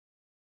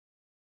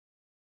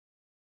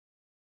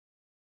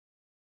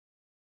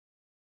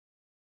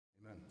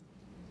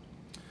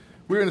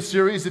We're in a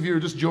series, if you're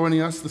just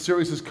joining us, the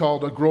series is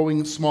called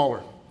Growing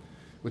Smaller,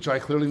 which I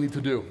clearly need to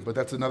do, but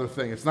that's another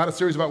thing. It's not a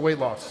series about weight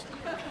loss.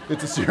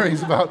 It's a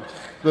series about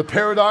the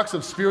paradox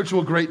of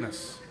spiritual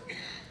greatness.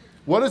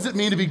 What does it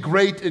mean to be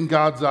great in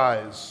God's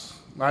eyes?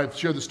 I've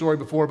shared the story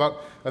before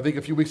about, I think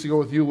a few weeks ago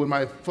with you, when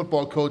my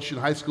football coach in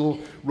high school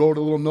wrote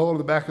a little note on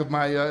the back of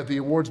my the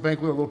awards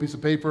banquet, a little piece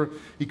of paper.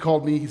 He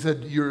called me, he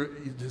said,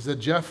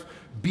 Jeff,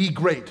 be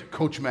great,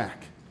 Coach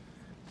Mack.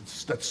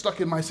 That's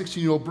stuck in my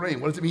 16-year-old brain.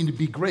 What does it mean to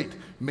be great?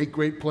 Make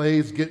great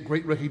plays, get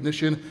great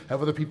recognition,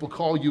 have other people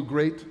call you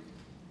great.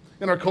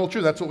 In our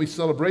culture, that's what we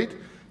celebrate.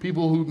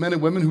 Men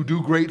and women who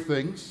do great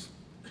things.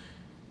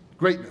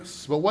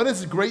 Greatness. But what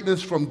is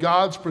greatness from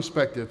God's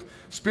perspective?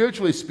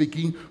 Spiritually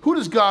speaking, who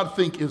does God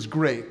think is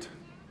great?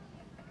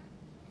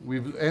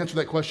 We've answered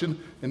that question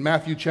in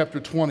Matthew chapter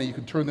 20. You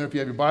can turn there if you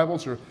have your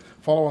Bibles or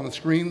follow on the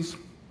screens.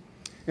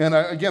 And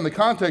again, the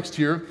context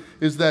here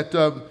is that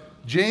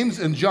James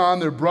and John,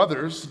 their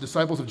brothers,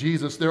 disciples of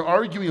Jesus, they're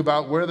arguing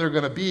about where they're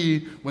going to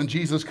be when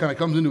Jesus kind of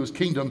comes into his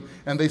kingdom,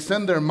 and they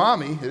send their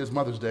mommy, it is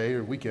Mother's Day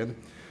or weekend,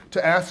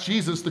 to ask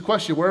Jesus the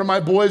question, where are my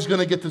boys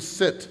going to get to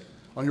sit?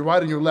 On your right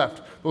and your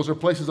left. Those are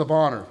places of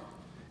honor.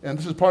 And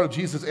this is part of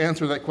Jesus'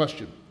 answer to that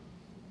question.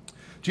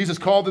 Jesus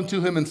called them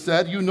to him and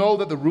said, you know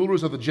that the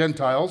rulers of the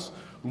Gentiles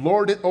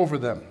lord it over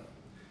them,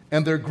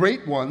 and their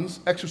great ones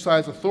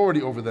exercise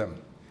authority over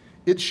them.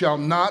 It shall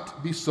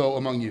not be so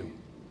among you.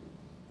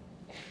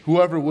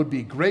 Whoever would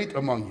be great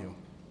among you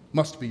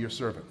must be your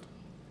servant,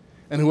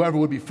 and whoever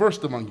would be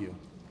first among you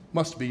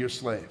must be your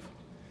slave.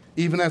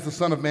 Even as the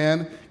Son of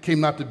Man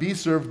came not to be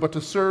served, but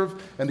to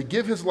serve and to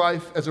give his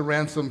life as a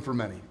ransom for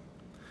many.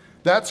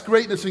 That's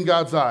greatness in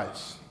God's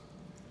eyes.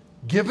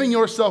 Giving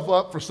yourself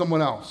up for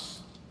someone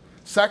else.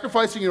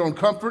 Sacrificing your own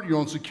comfort, your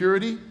own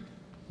security,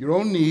 your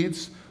own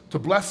needs to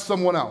bless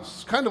someone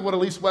else. Kind of what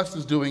Elise West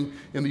is doing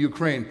in the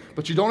Ukraine.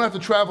 But you don't have to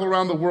travel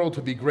around the world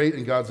to be great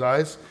in God's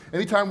eyes.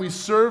 Anytime we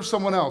serve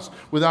someone else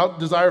without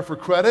desire for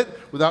credit,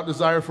 without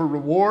desire for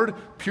reward,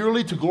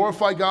 purely to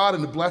glorify God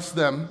and to bless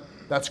them,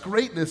 that's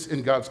greatness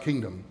in God's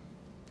kingdom.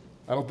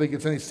 I don't think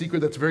it's any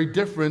secret that's very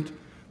different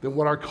than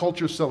what our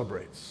culture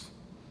celebrates,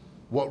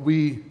 what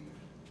we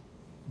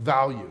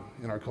value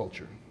in our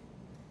culture.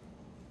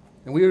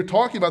 And we are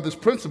talking about this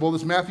principle,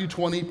 this Matthew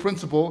 20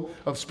 principle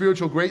of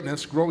spiritual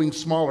greatness, growing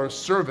smaller,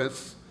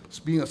 service,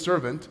 being a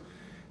servant.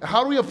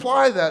 How do we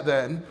apply that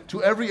then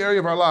to every area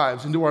of our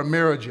lives, into our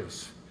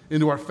marriages,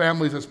 into our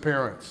families as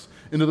parents,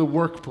 into the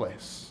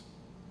workplace?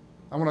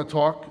 I want to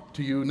talk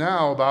to you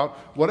now about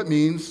what it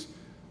means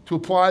to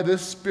apply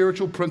this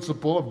spiritual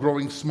principle of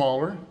growing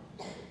smaller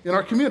in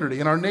our community,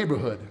 in our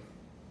neighborhood.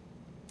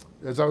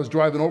 As I was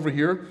driving over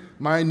here,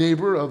 my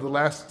neighbor of the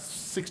last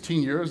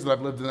 16 years that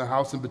I've lived in a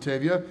house in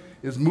Batavia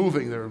is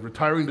moving. They're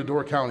retiring to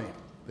Door County.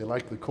 They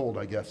like the cold,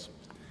 I guess.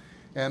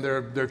 And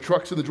their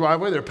truck's in the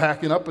driveway, they're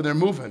packing up and they're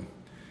moving.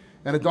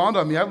 And it dawned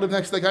on me, I've lived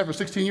next to that guy for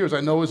 16 years.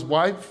 I know his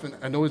wife, and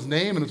I know his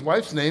name and his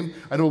wife's name.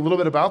 I know a little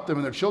bit about them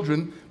and their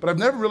children, but I've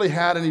never really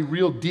had any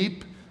real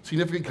deep,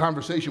 significant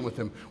conversation with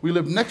him. We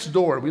live next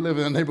door. We live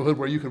in a neighborhood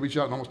where you can reach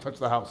out and almost touch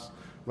the house,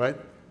 right?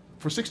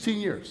 For 16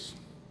 years.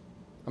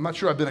 I'm not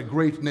sure I've been a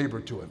great neighbor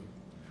to him.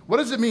 What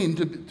does it mean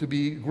to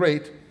be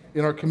great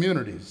in our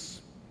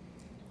communities?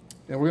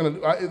 And we're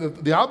going to,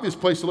 the obvious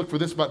place to look for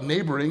this about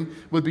neighboring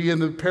would be in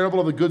the parable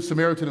of the Good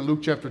Samaritan in Luke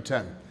chapter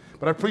 10.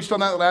 But I've preached on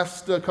that the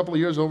last couple of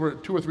years over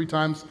 2 or 3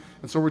 times,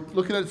 and so we're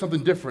looking at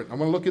something different. I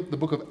want to look at the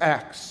book of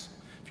Acts.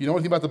 If you know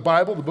anything about the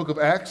Bible, the book of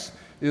Acts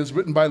is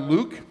written by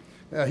Luke.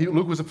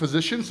 Luke was a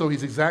physician, so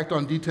he's exact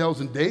on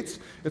details and dates.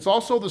 It's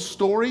also the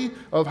story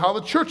of how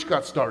the church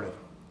got started,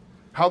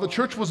 how the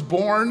church was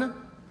born,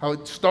 how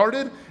it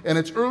started, and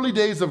its early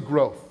days of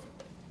growth.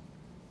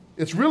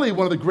 It's really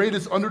one of the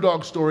greatest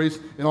underdog stories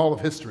in all of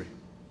history.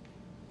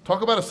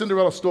 Talk about a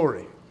Cinderella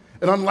story.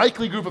 An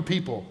unlikely group of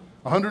people,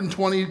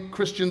 120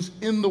 Christians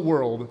in the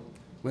world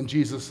when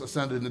Jesus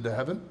ascended into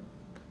heaven,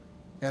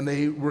 and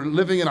they were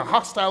living in a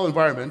hostile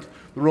environment,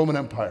 the Roman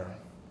Empire.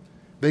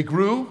 They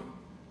grew,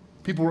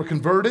 people were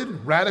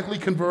converted, radically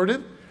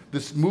converted.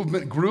 This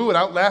movement grew, it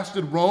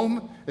outlasted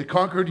Rome, it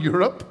conquered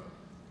Europe,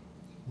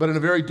 but in a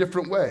very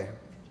different way.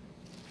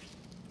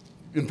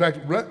 In fact,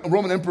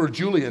 Roman Emperor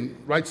Julian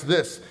writes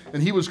this,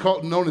 and he was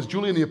known as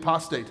Julian the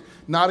Apostate,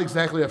 not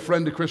exactly a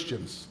friend to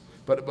Christians,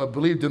 but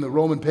believed in the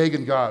Roman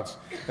pagan gods.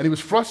 And he was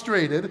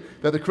frustrated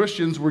that the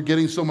Christians were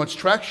getting so much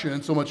traction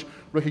and so much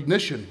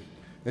recognition.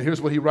 And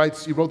here's what he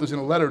writes. He wrote this in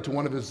a letter to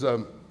one of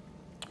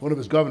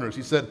his governors.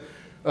 He said,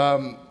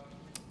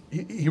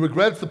 he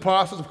regrets the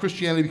process of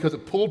Christianity because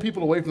it pulled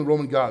people away from the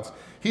Roman gods.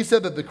 He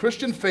said that the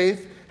Christian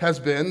faith has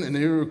been, and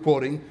here we're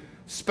quoting,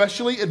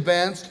 specially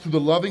advanced through the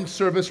loving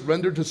service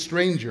rendered to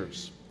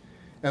strangers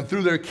and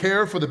through their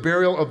care for the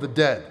burial of the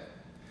dead.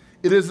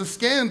 It is a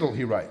scandal,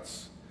 he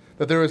writes,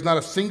 that there is not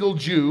a single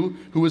Jew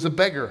who is a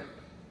beggar,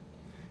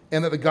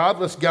 and that the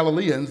godless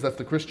Galileans, that's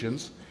the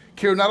Christians,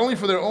 care not only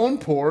for their own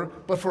poor,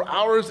 but for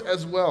ours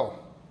as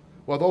well,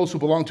 while those who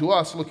belong to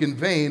us look in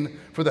vain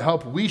for the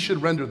help we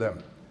should render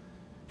them.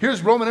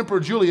 Here's Roman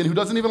Emperor Julian, who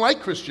doesn't even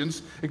like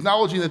Christians,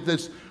 acknowledging that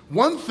this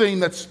One thing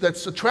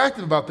that's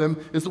attractive about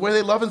them is the way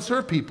they love and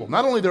serve people,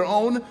 not only their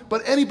own,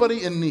 but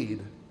anybody in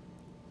need.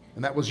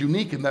 And that was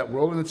unique in that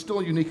world, and it's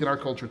still unique in our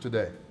culture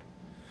today.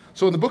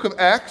 So in the book of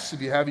Acts,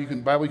 if you have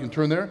Bible, you can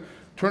turn there.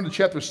 Turn to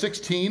chapter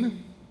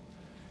 16.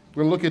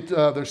 We're going to look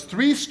at, there's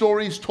 3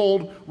 stories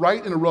told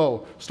right in a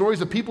row. Stories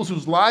of people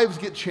whose lives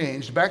get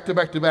changed back to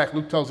back to back.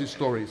 Luke tells these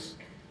stories.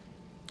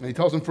 And he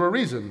tells them for a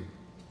reason.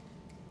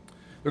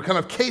 They're kind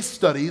of case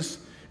studies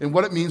in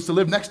what it means to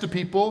live next to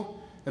people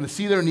and to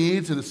see their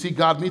needs and to see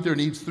God meet their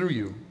needs through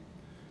you.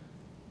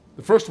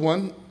 The first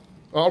one,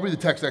 I'll read the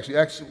text actually.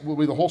 Acts will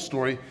read the whole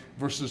story,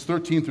 verses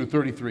 13 through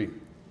 33.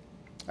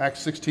 Acts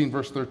 16,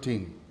 verse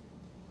 13.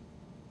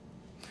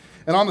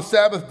 And on the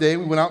Sabbath day,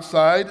 we went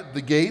outside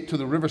the gate to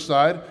the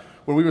riverside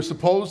where we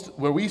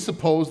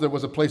supposed there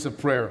was a place of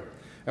prayer.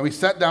 And we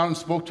sat down and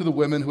spoke to the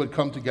women who had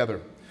come together.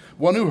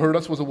 One who heard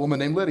us was a woman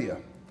named Lydia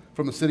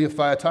from the city of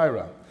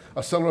Thyatira,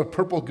 a seller of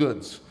purple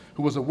goods,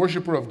 who was a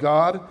worshiper of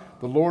God.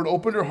 The Lord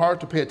opened her heart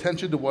to pay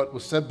attention to what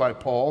was said by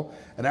Paul.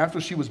 And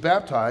after she was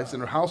baptized,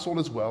 and her household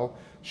as well,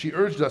 she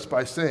urged us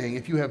by saying,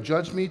 "If you have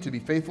judged me to be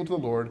faithful to the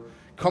Lord,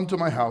 come to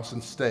my house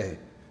and stay."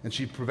 And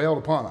she prevailed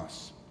upon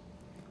us.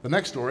 The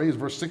next story is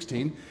verse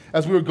 16.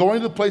 As we were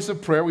going to the place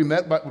of prayer, we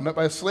met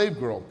by a slave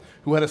girl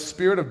who had a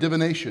spirit of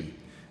divination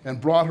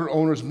and brought her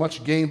owners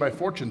much gain by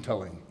fortune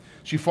telling.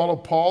 She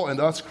followed Paul and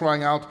us,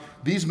 crying out,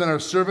 "These men are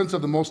servants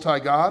of the Most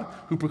High God,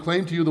 who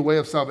proclaim to you the way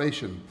of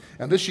salvation."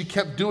 And this she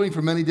kept doing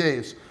for many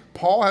days.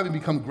 Paul, having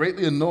become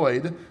greatly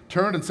annoyed,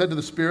 turned and said to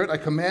the spirit, "I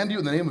command you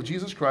in the name of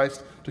Jesus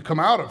Christ to come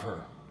out of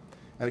her."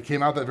 And it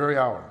came out that very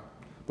hour.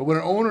 But when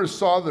her owners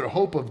saw that their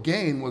hope of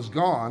gain was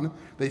gone,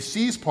 they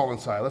seized Paul and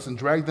Silas and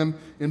dragged them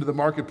into the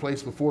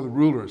marketplace before the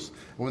rulers.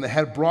 And when they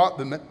had brought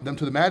them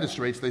to the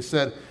magistrates, they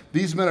said,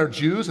 "These men are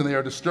Jews, and they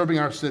are disturbing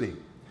our city.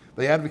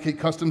 They advocate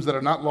customs that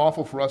are not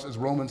lawful for us as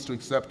Romans to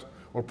accept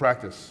or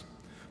practice."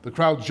 The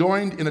crowd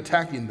joined in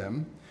attacking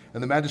them,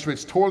 and the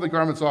magistrates tore the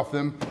garments off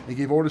them and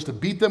gave orders to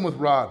beat them with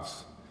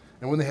rods.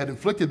 And when they had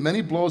inflicted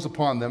many blows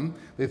upon them,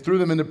 they threw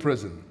them into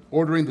prison,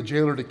 ordering the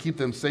jailer to keep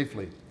them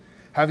safely.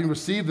 Having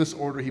received this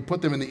order, he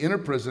put them in the inner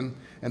prison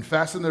and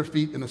fastened their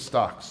feet in the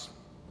stocks.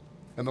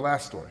 And the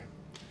last story.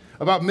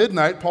 About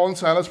midnight, Paul and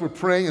Silas were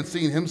praying and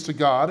singing hymns to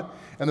God,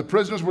 and the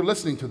prisoners were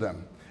listening to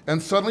them. And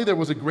suddenly there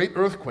was a great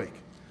earthquake,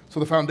 so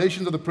the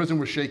foundations of the prison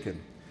were shaken.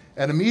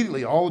 And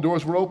immediately all the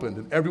doors were opened,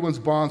 and everyone's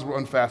bonds were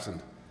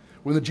unfastened.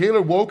 When the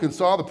jailer woke and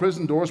saw the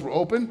prison doors were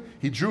open,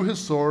 he drew his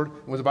sword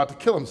and was about to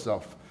kill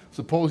himself,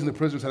 supposing the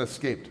prisoners had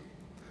escaped.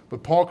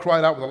 But Paul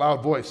cried out with a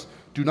loud voice,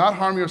 "Do not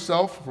harm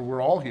yourself, for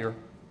we're all here."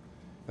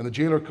 And the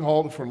jailer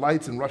called for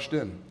lights and rushed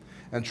in.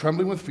 And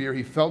trembling with fear,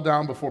 he fell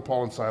down before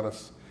Paul and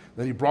Silas.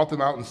 Then he brought them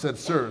out and said,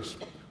 "Sirs,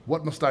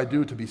 what must I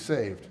do to be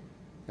saved?"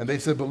 And they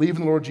said, "Believe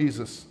in the Lord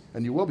Jesus,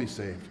 and you will be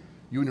saved,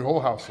 you and your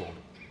whole household."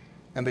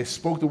 And they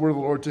spoke the word of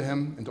the Lord to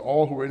him and to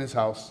all who were in his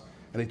house.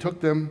 And he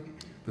took them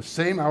the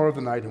same hour of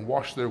the night and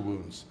washed their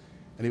wounds.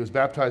 And he was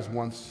baptized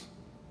once,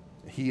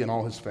 he and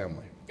all his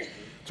family.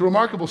 It's a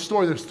remarkable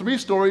story. There's 3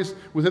 stories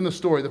within the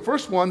story. The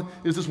first one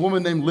is this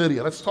woman named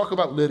Lydia. Let's talk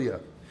about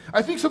Lydia.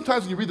 I think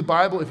sometimes when you read the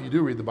Bible, if you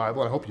do read the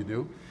Bible, and I hope you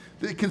do,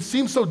 it can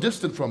seem so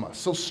distant from us,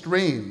 so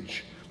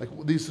strange. Like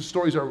these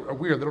stories are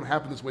weird. They don't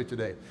happen this way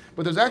today.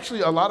 But there's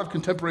actually a lot of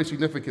contemporary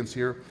significance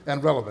here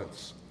and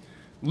relevance.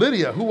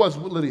 Lydia, who was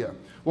Lydia?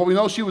 Well, we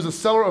know she was a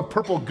seller of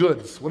purple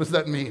goods. What does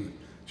that mean?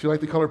 She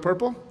liked the color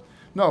purple?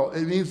 No,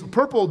 it means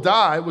purple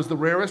dye was the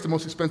rarest and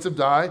most expensive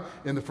dye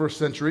in the first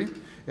century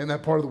in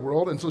that part of the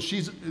world. And so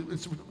she's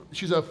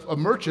a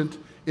merchant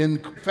in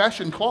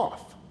fashion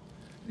cloth.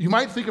 You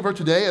might think of her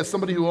today as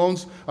somebody who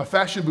owns a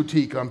fashion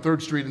boutique on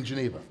 3rd Street in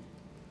Geneva.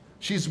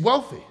 She's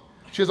wealthy.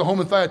 She has a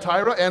home in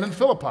Thyatira and in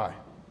Philippi.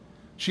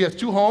 She has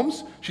 2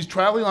 homes. She's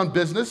traveling on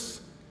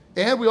business.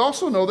 And we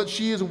also know that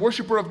she is a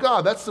worshiper of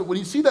God. When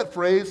you see that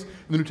phrase in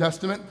the New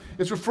Testament,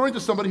 it's referring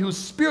to somebody who's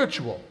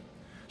spiritual.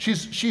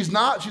 She's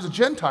a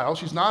Gentile.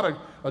 She's not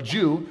a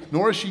Jew,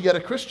 nor is she yet a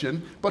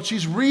Christian, but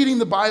she's reading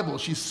the Bible.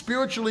 She's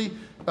spiritually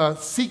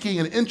seeking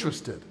and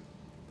interested.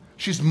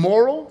 She's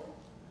moral.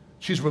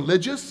 She's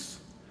religious.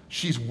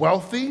 She's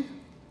wealthy,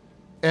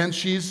 and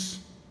she's,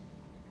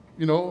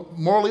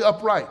 morally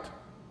upright.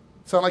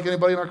 Sound like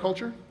anybody in our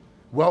culture?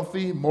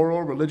 Wealthy,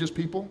 moral, religious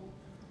people?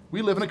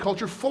 We live in a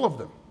culture full of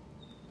them.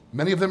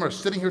 Many of them are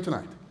sitting here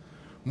tonight.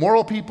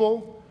 Moral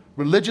people,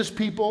 religious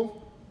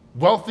people,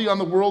 wealthy on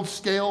the world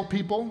scale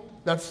people.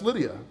 That's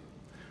Lydia.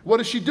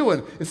 What is she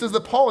doing? It says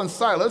that Paul and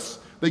Silas,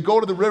 they go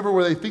to the river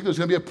where they think there's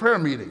going to be a prayer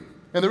meeting.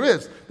 And there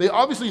is. They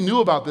obviously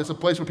knew about this, a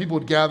place where people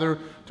would gather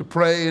to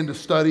pray and to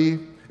study.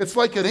 It's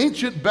like an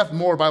ancient Beth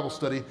Moore Bible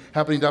study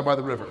happening down by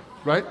the river,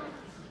 right?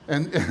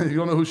 And if you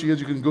don't know who she is,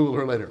 you can Google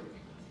her later.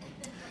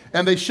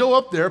 And they show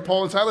up there,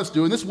 Paul and Silas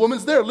do, and this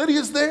woman's there.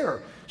 Lydia's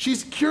there.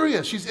 She's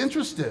curious. She's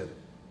interested.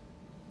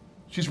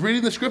 She's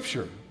reading the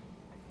scripture.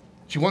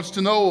 She wants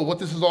to know what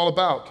this is all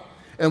about.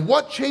 And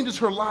what changes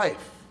her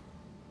life?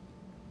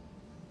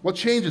 What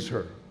changes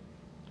her?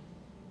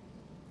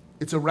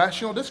 It's a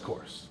rational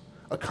discourse,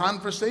 a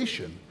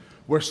conversation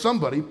where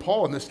somebody,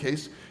 Paul in this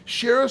case,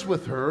 shares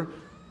with her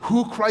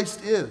who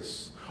Christ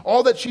is,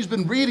 all that she's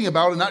been reading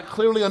about and not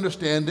clearly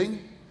understanding.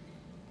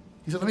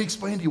 He said, let me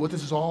explain to you what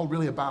this is all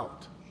really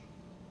about,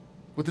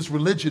 what this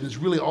religion is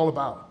really all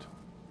about.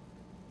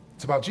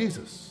 It's about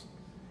Jesus.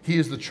 He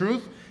is the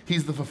truth.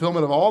 He's the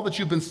fulfillment of all that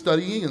you've been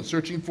studying and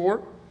searching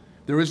for.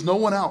 There is no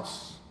one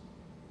else.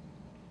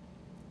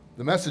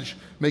 The message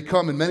may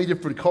come in many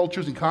different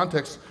cultures and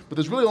contexts, but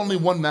there's really only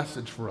one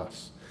message for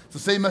us. It's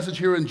the same message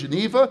here in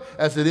Geneva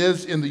as it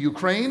is in the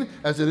Ukraine,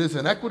 as it is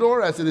in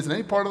Ecuador, as it is in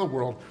any part of the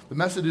world. The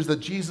message is that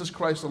Jesus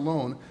Christ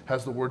alone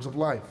has the words of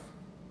life.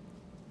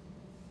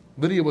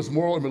 Lydia was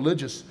moral and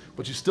religious,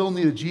 but she still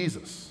needed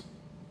Jesus.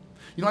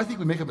 You know, I think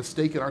we make a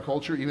mistake in our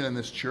culture, even in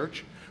this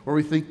church, where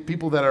we think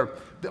people that are,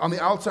 on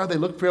the outside, they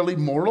look fairly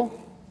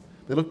moral,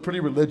 they look pretty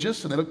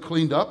religious, and they look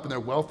cleaned up, and they're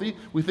wealthy.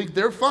 We think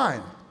they're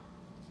fine.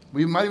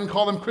 We might even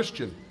call them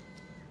Christian.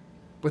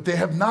 But they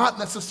have not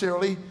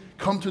necessarily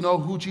come to know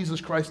who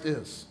Jesus Christ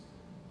is,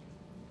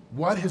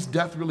 what his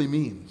death really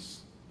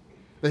means,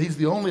 that he's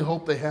the only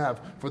hope they have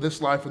for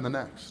this life and the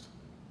next.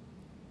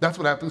 That's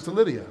what happens to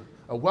Lydia,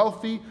 a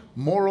wealthy,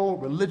 moral,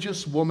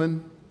 religious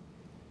woman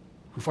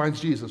who finds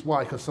Jesus.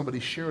 Why? Because somebody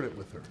shared it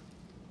with her.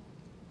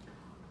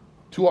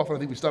 Too often, I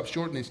think we stop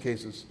short in these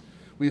cases.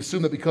 We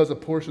assume that because a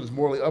person is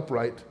morally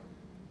upright,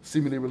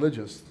 seemingly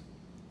religious,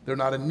 they're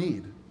not in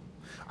need.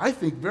 I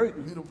think,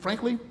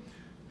 frankly,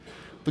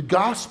 the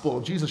gospel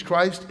of Jesus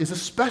Christ is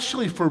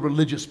especially for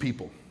religious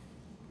people.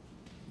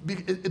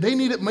 They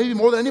need it maybe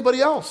more than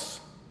anybody else.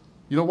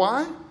 You know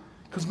why?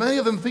 Because many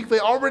of them think they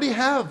already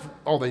have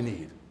all they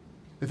need.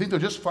 They think they're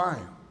just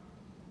fine.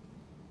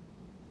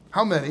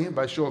 How many,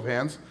 by show of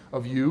hands,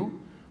 of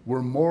you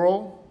were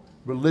moral,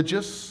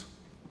 religious,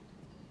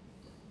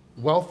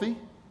 wealthy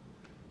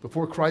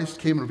before Christ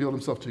came and revealed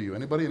himself to you?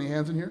 Anybody? Any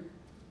hands in here?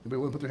 Anybody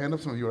want to put their hand up?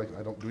 Some of you are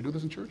like, do we do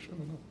this in church? I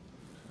don't know.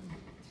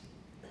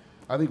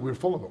 I think we're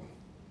full of them,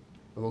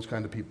 of those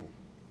kind of people.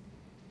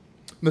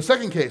 And the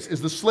second case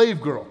is the slave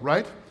girl,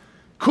 right?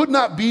 Could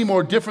not be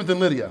more different than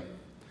Lydia.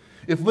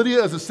 If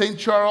Lydia is a St.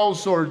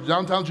 Charles or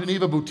downtown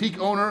Geneva boutique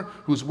owner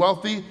who's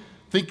wealthy,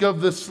 think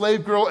of the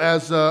slave girl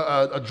as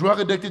a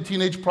drug-addicted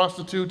teenage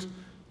prostitute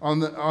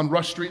on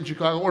Rush Street in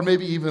Chicago, or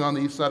maybe even on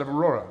the east side of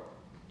Aurora.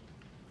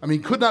 I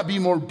mean, could not be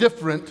more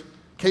different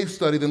case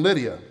study than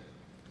Lydia.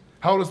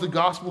 How does the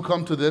gospel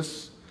come to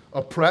this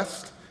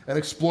oppressed and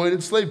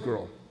exploited slave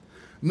girl?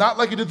 Not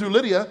like it did through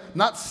Lydia,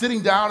 not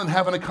sitting down and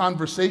having a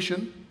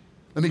conversation.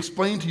 Let me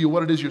explain to you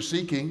what it is you're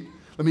seeking.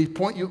 Let me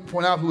point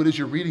out who it is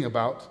you're reading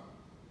about.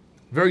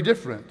 Very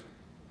different.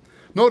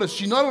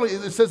 Notice,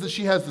 it says that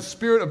she has the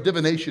spirit of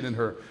divination in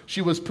her.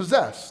 She was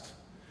possessed.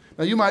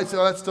 Now you might say,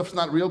 oh, that stuff's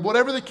not real.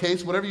 Whatever the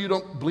case, whatever you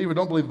don't believe or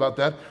don't believe about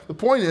that, the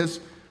point is,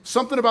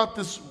 something about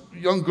this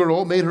young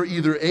girl made her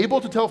either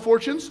able to tell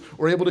fortunes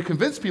or able to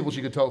convince people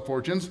she could tell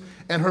fortunes,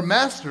 and her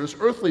masters,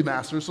 earthly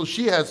masters, so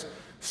she has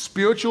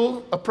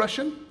spiritual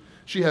oppression,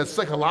 she has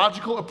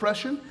psychological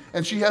oppression,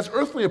 and she has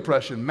earthly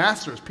oppression,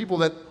 masters, people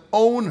that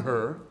own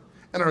her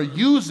and are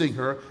using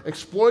her,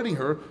 exploiting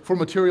her for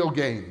material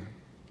gain.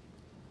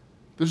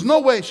 There's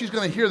no way she's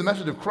going to hear the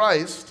message of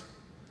Christ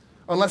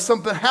unless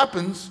something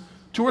happens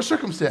to her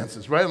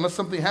circumstances, right? Unless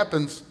something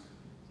happens,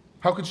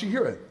 how could she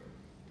hear it?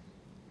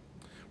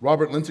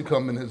 Robert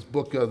Lincecum, in his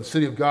book, The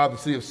City of God, The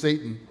City of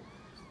Satan,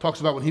 talks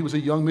about when he was a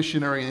young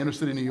missionary in inner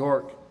city New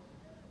York,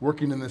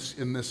 working in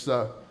this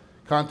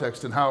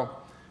context, and how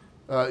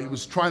he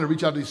was trying to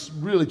reach out to these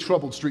really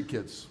troubled street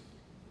kids.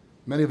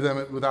 Many of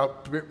them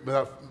without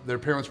their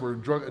parents were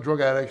drug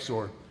addicts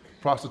or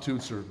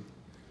prostitutes.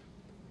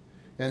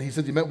 And he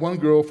said he met one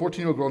girl, a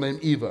 14-year-old girl named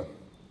Eva,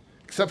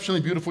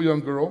 exceptionally beautiful young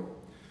girl.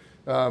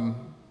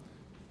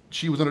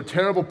 She was under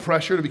terrible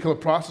pressure to become a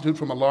prostitute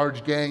from a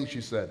large gang,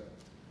 she said.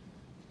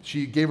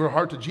 She gave her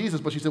heart to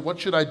Jesus, but she said, what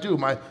should I do?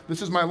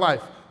 This is my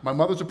life. My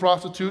mother's a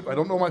prostitute. I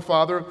don't know my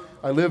father.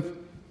 I live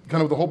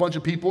kind of with a whole bunch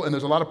of people, and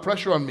there's a lot of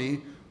pressure on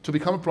me to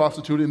become a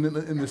prostitute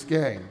in this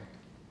gang.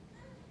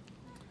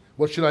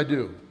 What should I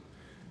do?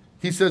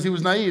 He says he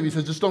was naive. He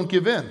says, just don't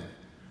give in.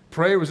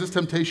 Pray, resist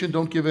temptation,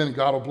 don't give in, and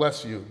God will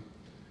bless you.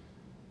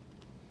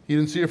 He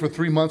didn't see her for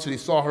 3 months, and he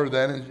saw her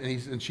then,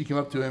 and she came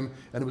up to him,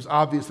 and it was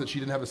obvious that she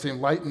didn't have the same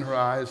light in her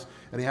eyes,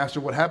 and he asked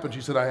her what happened.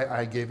 She said,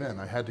 I gave in.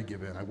 I had to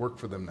give in. I work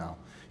for them now.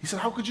 He said,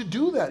 how could you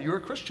do that? You're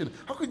a Christian.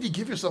 How could you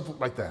give yourself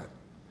like that?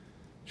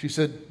 She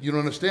said, you don't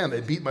understand.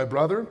 They beat my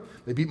brother.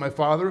 They beat my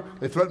father.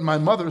 They threatened my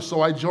mother,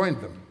 so I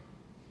joined them.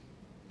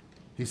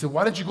 He said,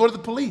 why didn't you go to the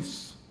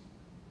police?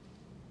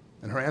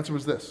 And her answer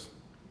was this,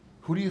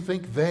 who do you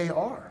think they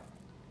are?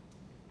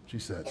 She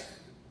said,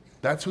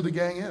 that's who the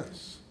gang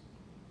is.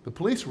 The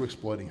police were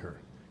exploiting her,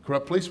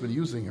 corrupt policemen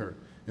using her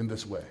in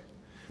this way.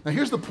 Now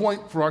here's the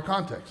point for our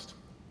context.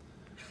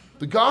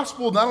 The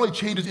gospel not only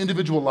changes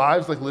individual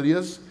lives like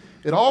Lydia's,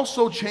 it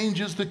also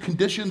changes the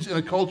conditions in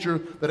a culture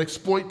that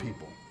exploit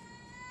people.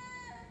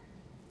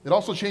 It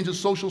also changes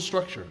social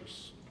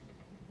structures.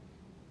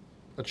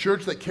 A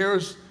church that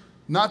cares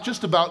not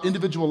just about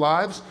individual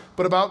lives,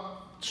 but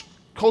about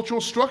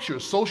cultural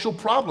structures, social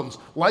problems,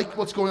 like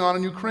what's going on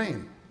in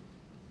Ukraine.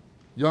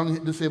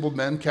 Young disabled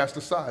men cast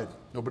aside.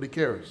 Nobody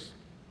cares.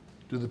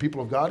 Do the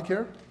people of God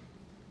care?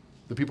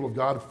 The people of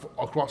God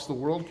across the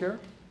world care?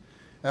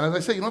 And as I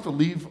say, you don't have to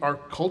leave our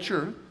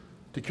culture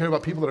to care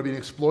about people that are being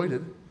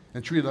exploited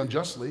and treated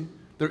unjustly.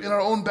 They're in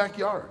our own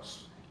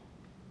backyards.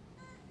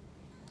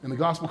 And the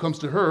gospel comes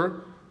to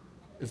her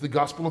is the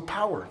gospel of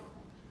power.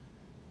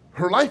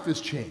 Her life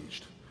is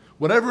changed.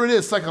 Whatever it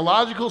is,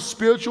 psychological,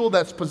 spiritual,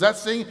 that's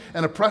possessing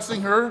and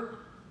oppressing her,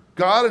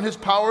 God in his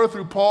power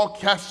through Paul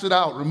casts it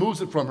out,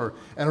 removes it from her,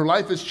 and her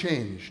life is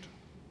changed.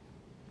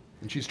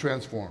 And she's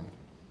transformed.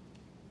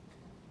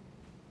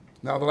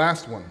 Now the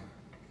last one,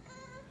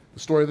 the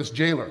story of this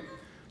jailer.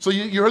 So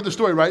you heard the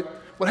story, right?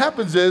 What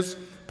happens is,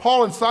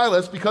 Paul and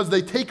Silas, because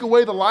they take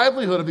away the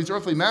livelihood of these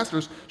earthly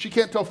masters, she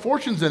can't tell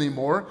fortunes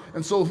anymore,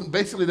 and so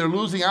basically they're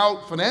losing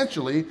out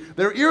financially.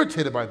 They're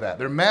irritated by that.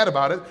 They're mad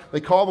about it. They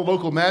call the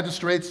local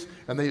magistrates,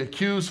 and they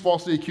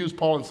falsely accuse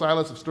Paul and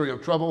Silas of stirring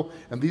up trouble,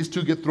 and these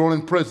two get thrown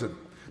in prison.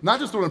 Not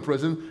just thrown in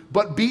prison,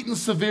 but beaten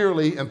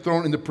severely and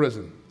thrown into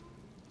prison.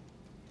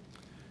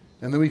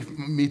 And then we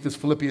meet this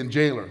Philippian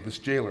jailer,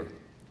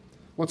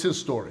 What's his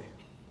story?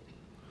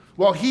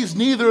 Well, he's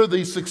neither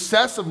the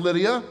success of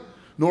Lydia,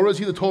 nor is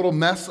he the total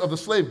mess of the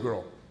slave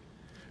girl.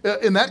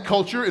 In that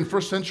culture, in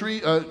first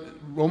century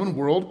Roman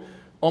world,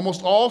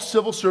 almost all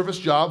civil service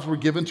jobs were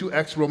given to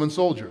ex-Roman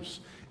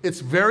soldiers.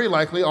 It's very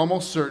likely,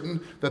 almost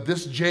certain, that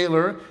this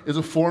jailer is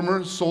a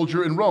former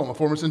soldier in Rome, a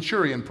former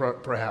centurion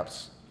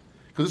perhaps.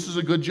 Because this is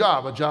a good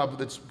job, a job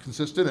that's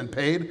consistent and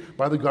paid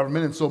by the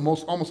government, and so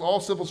almost all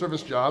civil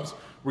service jobs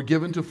were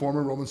given to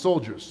former Roman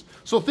soldiers.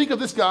 So think of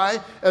this guy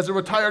as a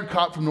retired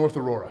cop from North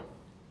Aurora.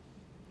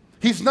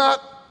 He's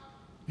not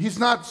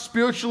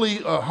spiritually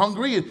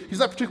hungry. He's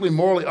not particularly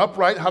morally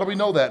upright. How do we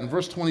know that? In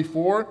verse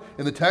 24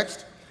 in the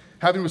text,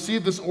 having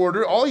received this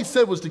order, all he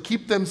said was to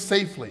keep them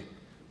safely.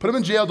 Put him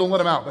in jail, don't let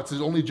him out. That's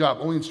his only job,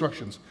 only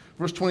instructions.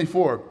 Verse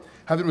 24,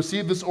 having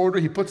received this order,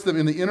 he puts them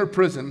in the inner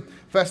prison,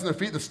 fasten their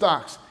feet in the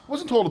stocks. He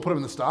wasn't told to put them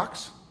in the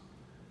stocks.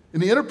 In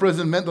the inner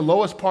prison meant the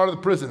lowest part of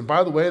the prison. And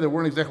by the way, there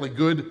weren't exactly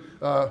good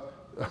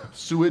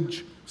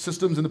sewage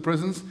systems in the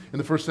prisons in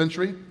the first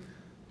century.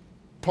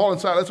 Paul and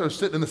Silas are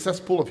sitting in the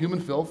cesspool of human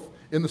filth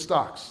in the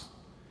stocks.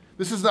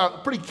 This is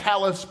a pretty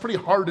callous, pretty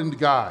hardened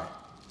guy.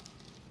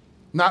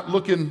 Not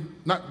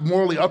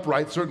morally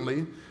upright,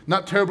 certainly.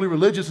 Not terribly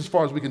religious as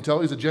far as we can tell.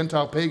 He's a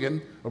Gentile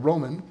pagan, a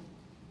Roman.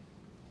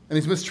 And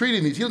he's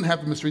mistreating these. He doesn't have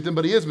to mistreat them,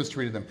 but he is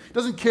mistreating them. He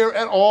doesn't care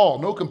at all.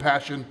 No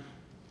compassion.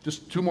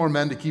 Just two more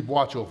men to keep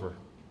watch over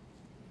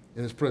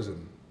in his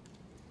prison.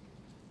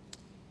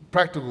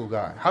 Practical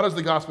guy. How does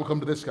the gospel come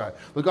to this guy?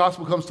 The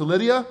gospel comes to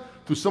Lydia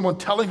through someone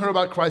telling her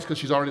about Christ because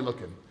she's already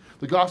looking.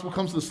 The gospel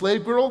comes to the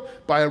slave girl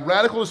by a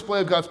radical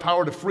display of God's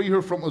power to free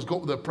her from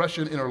the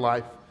oppression in her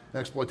life and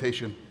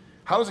exploitation.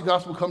 How does the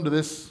gospel come to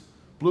this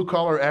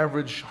blue-collar,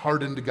 average,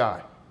 hardened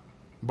guy?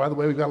 And by the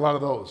way, we've got a lot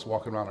of those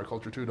walking around our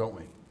culture too, don't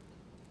we?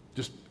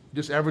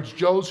 Just average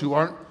Joes who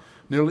aren't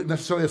nearly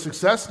necessarily a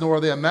success, nor are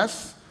they a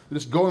mess. They're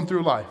just going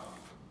through life.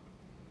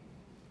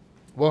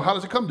 Well, how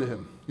does it come to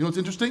him? You know what's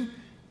interesting?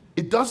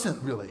 It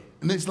doesn't really,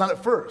 and it's not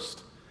at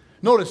first.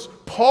 Notice,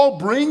 Paul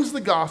brings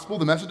the gospel,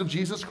 the message of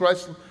Jesus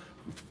Christ's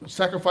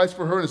sacrifice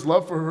for her and his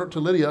love for her to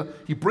Lydia.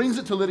 He brings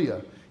it to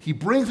Lydia. He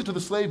brings it to the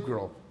slave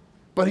girl.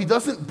 But he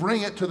doesn't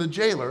bring it to the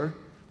jailer.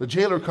 The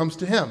jailer comes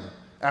to him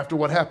after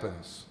what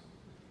happens.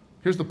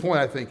 Here's the point,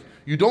 I think.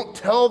 You don't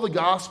tell the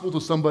gospel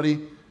to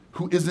somebody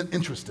who isn't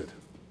interested.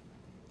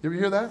 You ever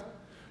hear that?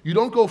 You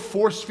don't go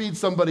force feed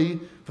somebody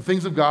the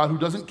things of God who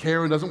doesn't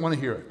care and doesn't want to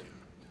hear it.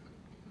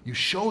 You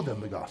show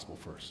them the gospel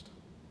first.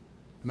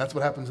 And that's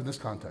what happens in this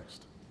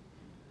context.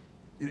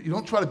 You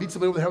don't try to beat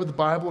somebody over the head with the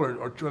Bible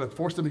or try to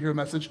force them to hear a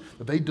message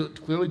that they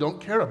clearly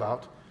don't care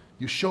about.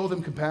 You show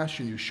them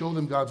compassion. You show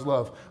them God's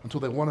love until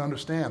they want to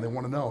understand. They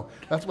want to know.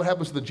 That's what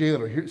happens to the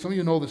jailer. Here, some of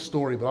you know this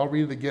story, but I'll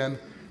read it again,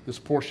 this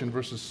portion,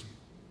 verses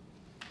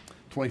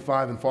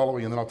 25 and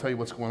following, and then I'll tell you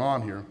what's going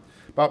on here.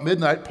 About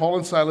midnight, Paul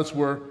and Silas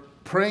were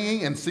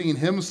praying and singing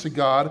hymns to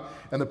God,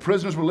 and the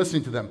prisoners were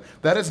listening to them.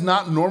 That is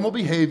not normal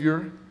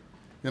behavior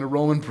in a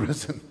Roman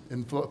prison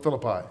in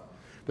Philippi.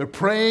 They're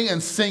praying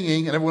and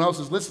singing, and everyone else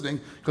is listening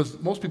because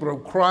most people are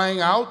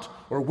crying out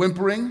or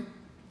whimpering.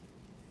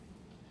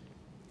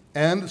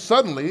 And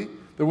suddenly,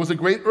 there was a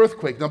great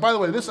earthquake. Now, by the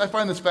way, I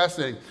find this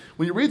fascinating.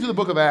 When you read through the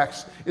book of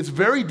Acts, it's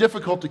very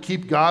difficult to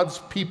keep God's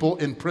people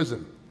in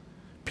prison.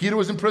 Peter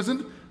was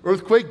imprisoned,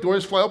 earthquake,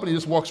 doors fly open, he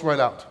just walks right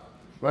out,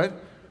 right?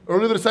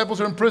 Earlier, the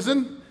disciples are in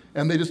prison,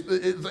 and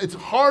it's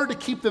hard to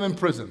keep them in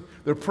prison.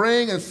 They're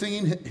praying and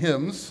singing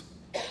hymns.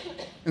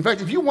 In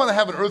fact, if you want to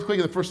have an earthquake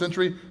in the first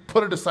century,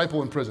 put a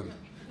disciple in prison.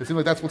 It seems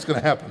like that's what's going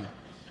to happen.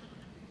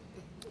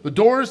 The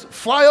doors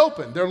fly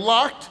open. They're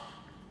locked.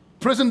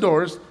 Prison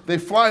doors, they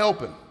fly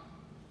open.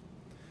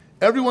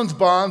 Everyone's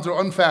bonds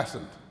are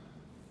unfastened.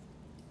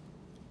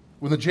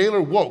 When the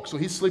jailer woke, so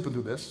he's sleeping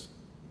through this,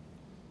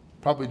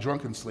 probably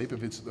drunken sleep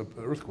if it's an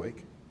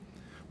earthquake.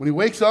 When he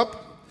wakes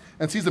up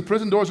and sees the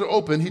prison doors are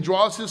open, he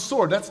draws his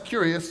sword. That's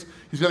curious.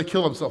 He's going to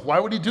kill himself.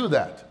 Why would he do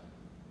that?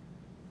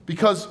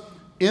 Because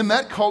in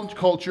that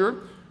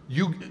culture,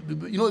 You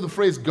know the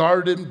phrase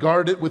guard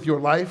it with your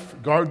life?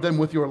 Guard them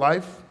with your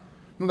life?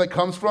 You know where that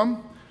comes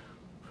from?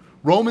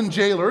 Roman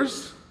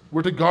jailers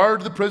were to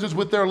guard the prisoners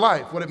with their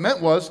life. What it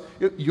meant was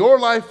your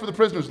life for the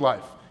prisoner's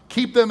life.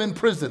 Keep them in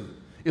prison.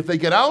 If they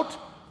get out,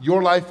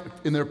 your life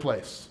in their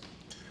place.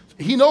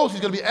 He knows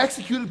he's going to be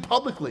executed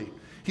publicly.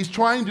 He's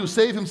trying to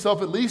save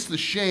himself at least the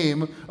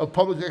shame of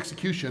public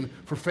execution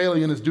for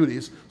failing in his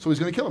duties, so he's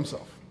going to kill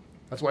himself.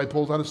 That's why he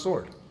pulls out his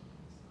sword.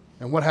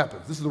 And what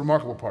happens? This is the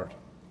remarkable part.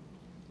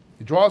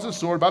 He draws his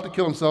sword, about to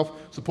kill himself,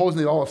 supposing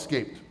they all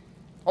escaped.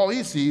 All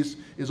he sees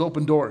is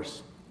open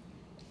doors.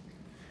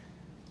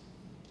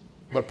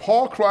 But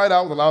Paul cried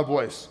out with a loud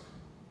voice,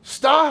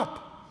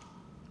 "Stop!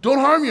 Don't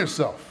harm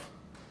yourself.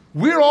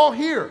 We're all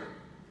here."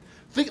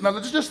 Now,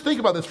 let's just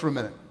think about this for a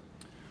minute.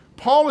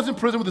 Paul is in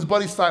prison with his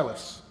buddy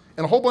Silas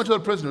and a whole bunch of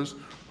other prisoners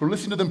who are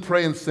listening to them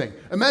pray and sing.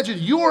 Imagine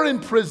you are in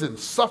prison,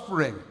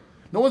 suffering.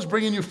 No one's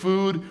bringing you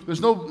food.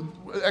 There's no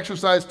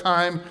exercise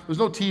time. There's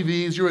no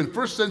TVs. You're in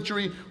first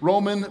century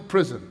Roman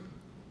prison.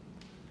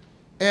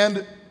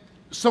 And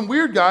some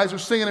weird guys are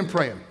singing and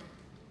praying.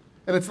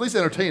 And it's at least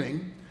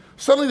entertaining.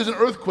 Suddenly there's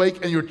an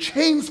earthquake and your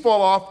chains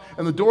fall off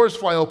and the doors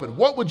fly open.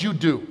 What would you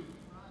do?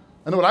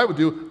 I know what I would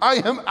do. I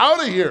am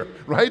out of here,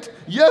 right?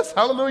 Yes,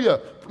 hallelujah.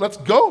 Let's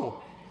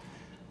go.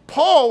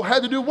 Paul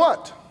had to do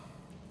what?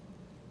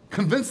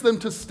 Convince them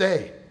to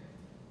stay.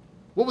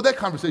 What would that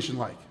conversation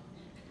like?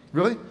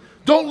 Really?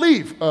 Don't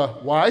leave.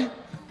 Why?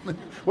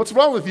 What's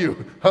wrong with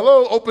you?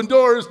 Hello, open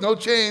doors, no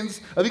chains.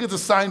 I think it's a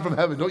sign from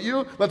heaven, don't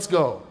you? Let's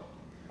go.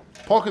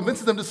 Paul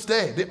convinces them to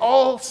stay. They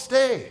all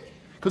stay.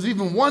 Because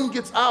even one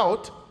gets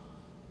out,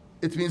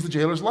 it means the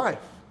jailer's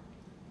life.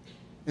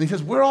 And he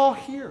says, we're all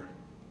here.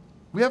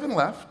 We haven't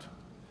left.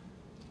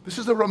 This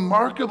is a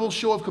remarkable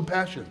show of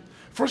compassion.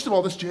 First of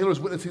all, this jailer is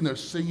witnessing their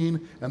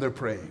singing and their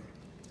praying.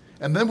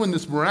 And then when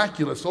this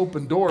miraculous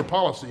open door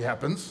policy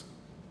happens,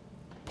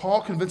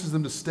 Paul convinces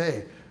them to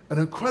stay. An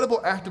incredible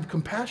act of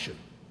compassion.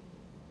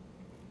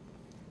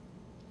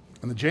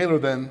 And the jailer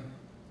then,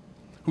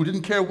 who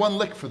didn't care one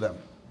lick for them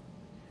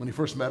when he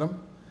first met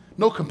them,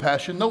 no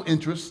compassion, no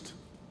interest.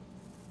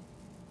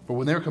 But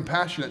when they're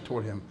compassionate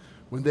toward him,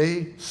 when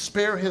they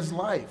spare his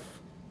life,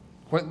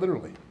 quite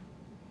literally,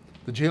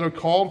 the jailer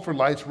called for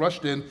lights,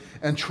 rushed in,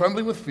 and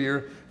trembling with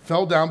fear,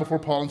 fell down before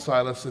Paul and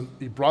Silas, and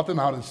he brought them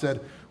out and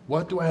said,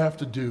 "What do I have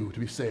to do to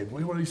be saved?"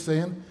 What he's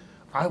saying?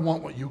 I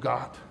want what you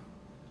got.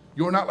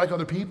 You're not like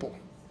other people.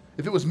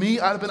 If it was me,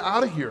 I'd have been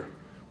out of here.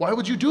 Why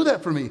would you do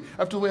that for me?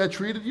 After the way I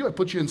treated you, I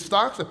put you in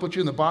stocks, I put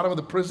you in the bottom of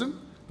the prison,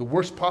 the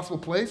worst possible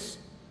place.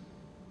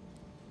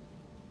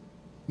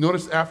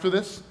 Notice after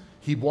this,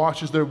 he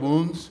washes their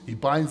wounds, he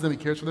binds them, he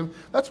cares for them.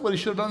 That's what he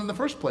should have done in the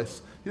first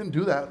place. He didn't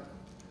do that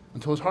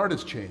until his heart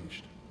has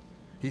changed.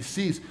 He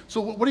sees.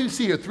 So what do you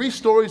see here? 3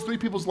 stories, 3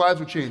 people's lives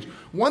were changed.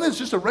 One is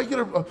just a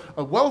regular,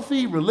 a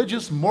wealthy,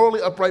 religious,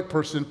 morally upright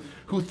person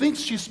who thinks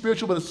she's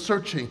spiritual but is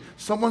searching.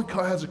 Someone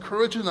has the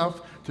courage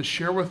enough to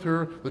share with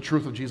her the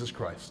truth of Jesus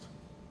Christ.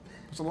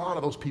 There's a lot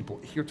of those people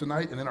here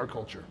tonight and in our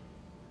culture.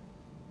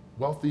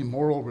 Wealthy,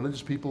 moral,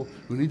 religious people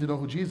who need to know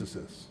who Jesus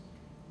is,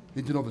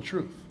 need to know the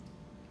truth.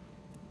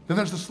 Then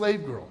there's the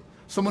slave girl,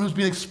 someone who's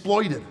being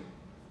exploited,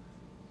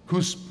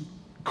 who's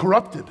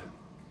corrupted,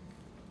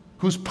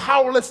 who's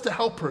powerless to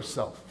help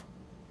herself.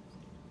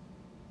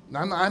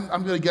 Now, I'm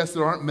going to guess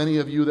there aren't many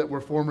of you that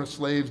were former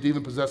slaves,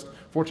 even possessed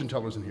fortune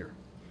tellers in here.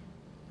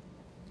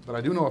 But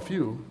I do know a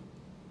few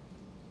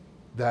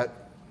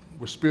that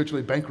were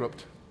spiritually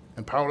bankrupt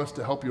and powerless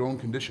to help your own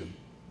condition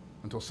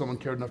until someone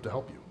cared enough to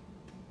help you.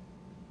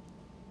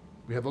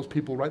 We have those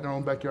people right in our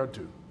own backyard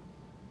too.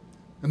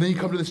 And then you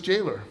come to this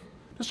jailer,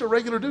 just a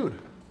regular dude,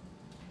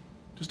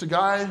 just a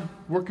guy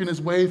working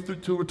his way through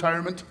to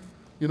retirement,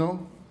 you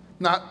know,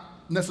 not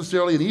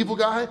necessarily an evil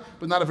guy,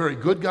 but not a very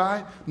good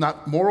guy,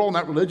 not moral,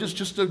 not religious,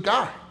 just a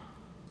guy.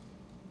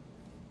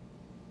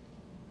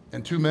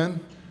 And 2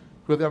 men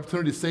who have the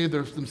opportunity to save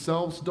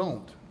themselves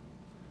don't.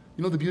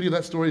 You know, the beauty of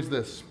that story is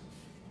this.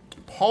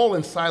 Paul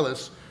and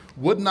Silas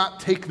would not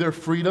take their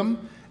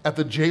freedom at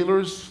the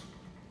jailer's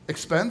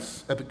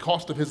expense, at the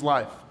cost of his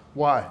life.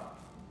 Why?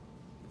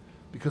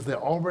 Because they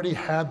already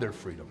had their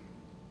freedom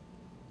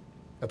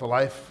at the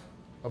life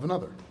of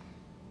another.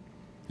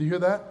 Do you hear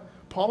that?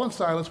 Paul and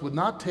Silas would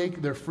not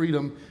take their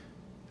freedom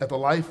at the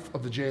life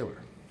of the jailer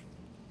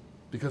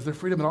because their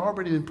freedom had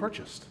already been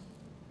purchased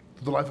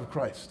through the life of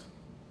Christ.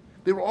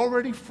 They were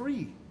already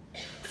free,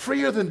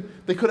 freer than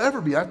they could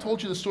ever be. I've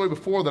told you the story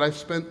before that I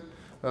spent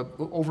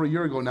over a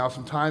year ago now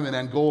some time in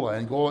Angola.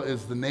 Angola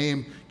is the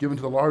name given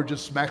to the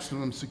largest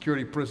maximum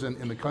security prison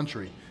in the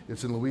country.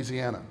 It's in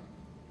Louisiana.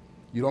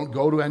 You don't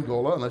go to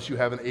Angola unless you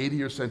have an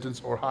 80-year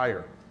sentence or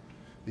higher.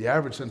 The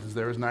average sentence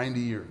there is 90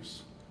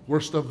 years.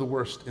 Worst of the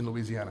worst in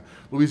Louisiana.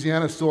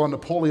 Louisiana is still on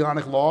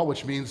Napoleonic law,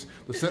 which means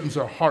the sentences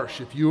are harsh.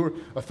 If you're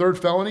a 3rd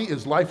felony,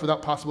 is life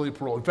without possibility of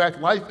parole. In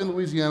fact, life in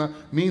Louisiana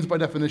means by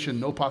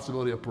definition no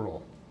possibility of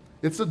parole.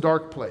 It's a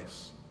dark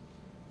place.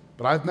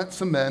 But I've met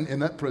some men in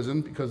that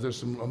prison because there's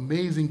some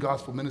amazing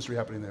gospel ministry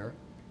happening there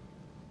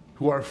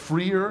who are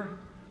freer,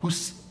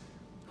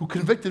 who who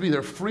convicted me.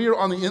 They're freer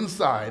on the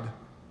inside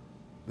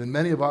than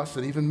many of us,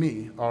 and even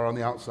me, are on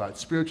the outside,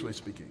 spiritually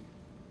speaking.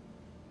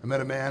 I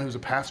met a man who's a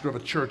pastor of a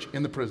church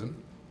in the prison.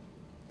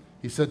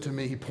 He said to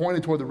me, he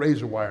pointed toward the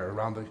razor wire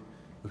around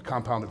the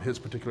compound of his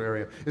particular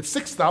area. It's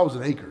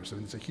 6,000 acres. I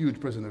mean, it's a huge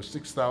prison. There's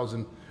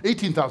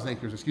 18,000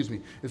 acres, excuse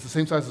me. It's the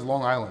same size as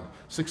Long Island,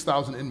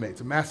 6,000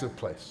 inmates, a massive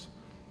place.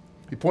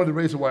 He pointed to the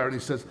razor wire and he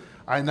says,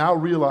 I now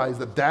realize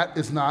that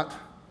is not,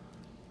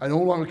 I no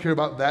longer care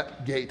about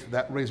that gate,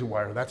 that razor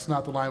wire. That's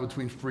not the line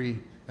between free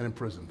and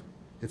imprisoned.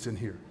 It's in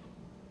here.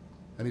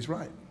 And he's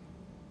right.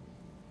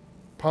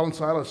 Paul and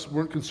Silas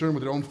weren't concerned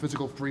with their own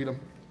physical freedom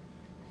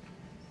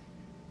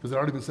because they'd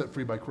already been set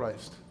free by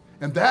Christ.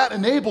 And that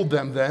enabled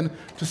them then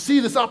to see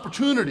this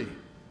opportunity.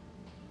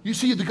 You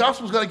see, the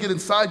gospel's got to get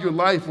inside your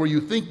life where you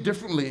think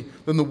differently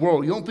than the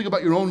world. You don't think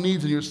about your own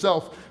needs and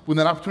yourself when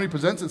that opportunity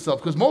presents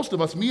itself, because most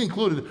of us, me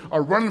included,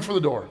 are running for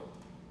the door.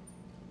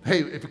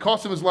 Hey, if it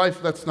costs him his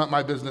life, that's not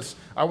my business.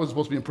 I wasn't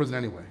supposed to be in prison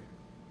anyway.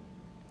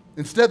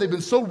 Instead, they've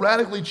been so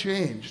radically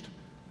changed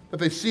that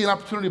they see an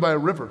opportunity by a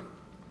river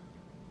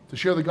to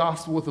share the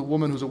gospel with a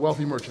woman who's a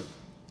wealthy merchant.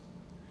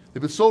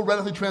 They've been so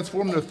radically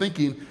transformed in their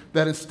thinking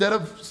that instead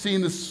of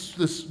seeing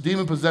this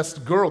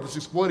demon-possessed girl, this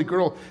exploited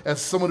girl,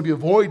 as someone to be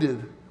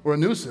avoided or a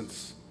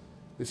nuisance,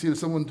 they see it as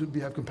someone to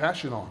have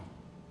compassion on,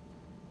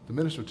 to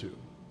minister to.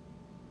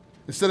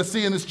 Instead of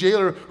seeing this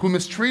jailer who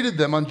mistreated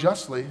them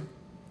unjustly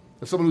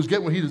as someone who's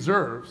getting what he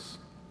deserves,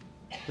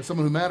 as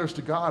someone who matters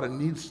to God and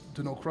needs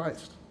to know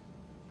Christ.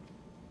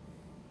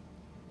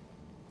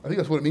 I think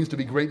that's what it means to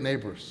be great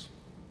neighbors.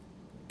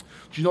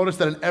 Did you notice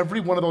that in every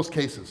one of those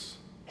cases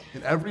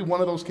in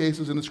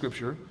the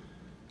Scripture,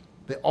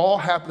 they're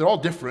all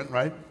different,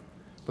 right?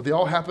 But they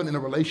all happen in a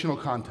relational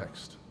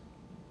context.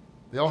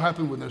 They all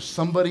happen when there's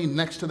somebody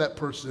next to that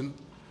person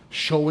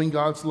showing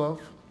God's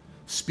love,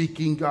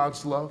 speaking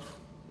God's love,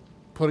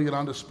 putting it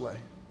on display.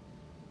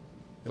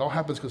 It all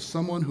happens because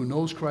someone who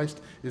knows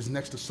Christ is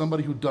next to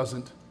somebody who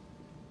doesn't,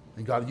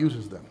 and God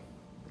uses them.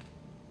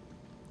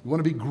 You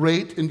want to be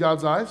great in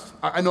God's eyes?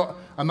 I know,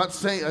 I'm not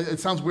saying, it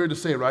sounds weird to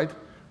say, right?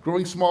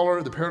 Growing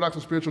smaller, the paradox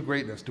of spiritual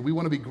greatness. Do we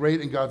want to be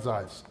great in God's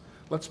eyes?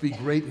 Let's be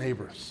great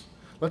neighbors.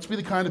 Let's be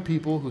the kind of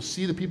people who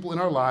see the people in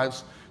our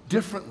lives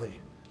differently.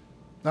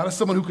 Not as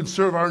someone who can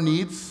serve our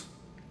needs,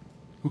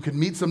 who can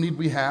meet some need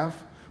we have,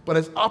 but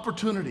as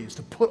opportunities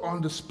to put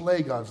on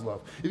display God's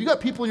love. If you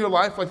got people in your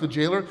life like the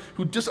jailer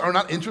who just are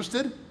not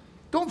interested,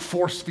 don't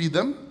force feed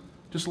them.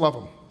 Just love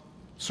them.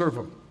 Serve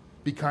them.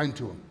 Be kind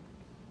to them.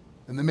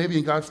 And then maybe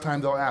in God's time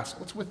they'll ask,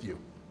 what's with you?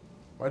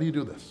 Why do you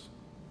do this?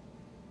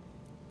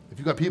 If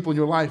you've got people in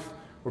your life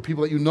or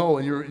people that you know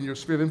in your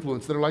sphere of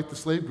influence that are like the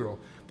slave girl,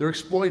 they're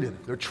exploited,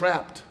 they're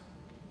trapped.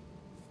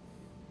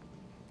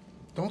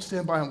 Don't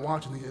stand by and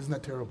watch and think, isn't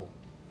that terrible?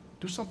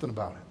 Do something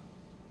about it.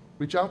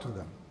 Reach out to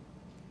them.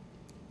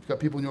 You've got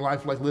people in your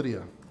life like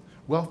Lydia,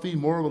 wealthy,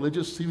 moral,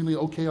 religious, seemingly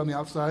okay on the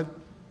outside.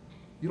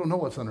 You don't know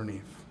what's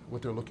underneath,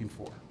 what they're looking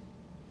for.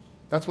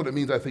 That's what it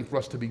means, I think, for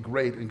us to be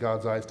great in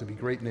God's eyes, to be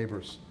great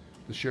neighbors,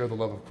 to share the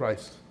love of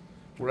Christ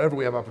wherever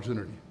we have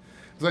opportunity.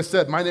 As I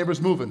said, my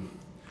neighbor's moving.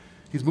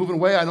 He's moving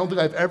away. I don't think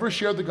I've ever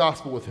shared the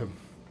gospel with him.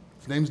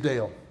 His name's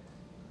Dale.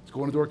 He's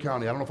going to Door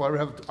County. I don't know if I'll ever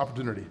have the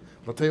opportunity.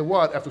 But I'll tell you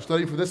what, after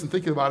studying for this and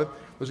thinking about it,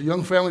 there's a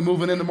young family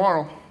moving in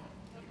tomorrow.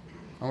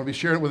 I'm going to be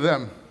sharing it with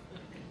them.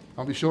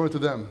 I'll be showing it to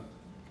them.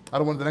 I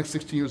don't want the next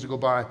 16 years to go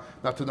by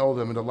not to know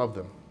them and to love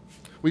them.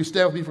 Will you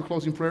stand with me for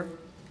closing prayer?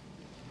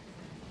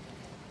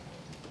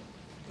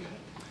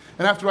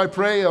 And after I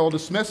pray, I'll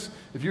dismiss.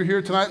 If you're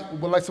here tonight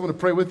and would like someone to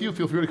pray with you,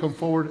 feel free to come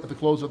forward at the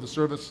close of the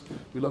service.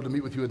 We'd love to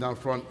meet with you down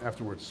front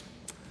afterwards.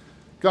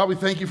 God, we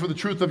thank you for the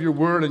truth of your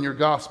word and your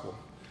gospel.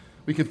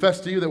 We confess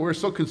to you that we're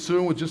so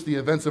consumed with just the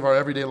events of our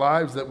everyday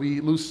lives that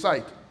we lose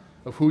sight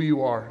of who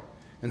you are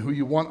and who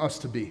you want us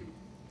to be.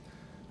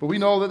 But we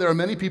know that there are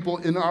many people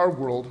in our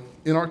world,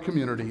 in our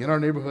community, in our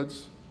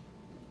neighborhoods,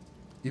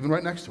 even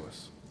right next to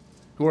us,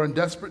 who are in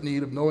desperate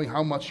need of knowing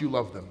how much you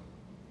love them,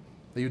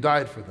 that you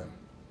died for them,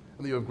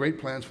 and that you have great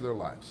plans for their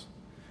lives.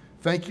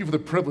 Thank you for the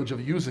privilege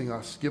of using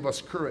us. Give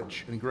us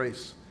courage and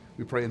grace.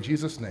 We pray in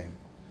Jesus' name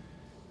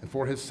and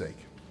for his sake.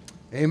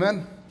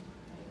 Amen.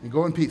 And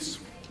go in peace.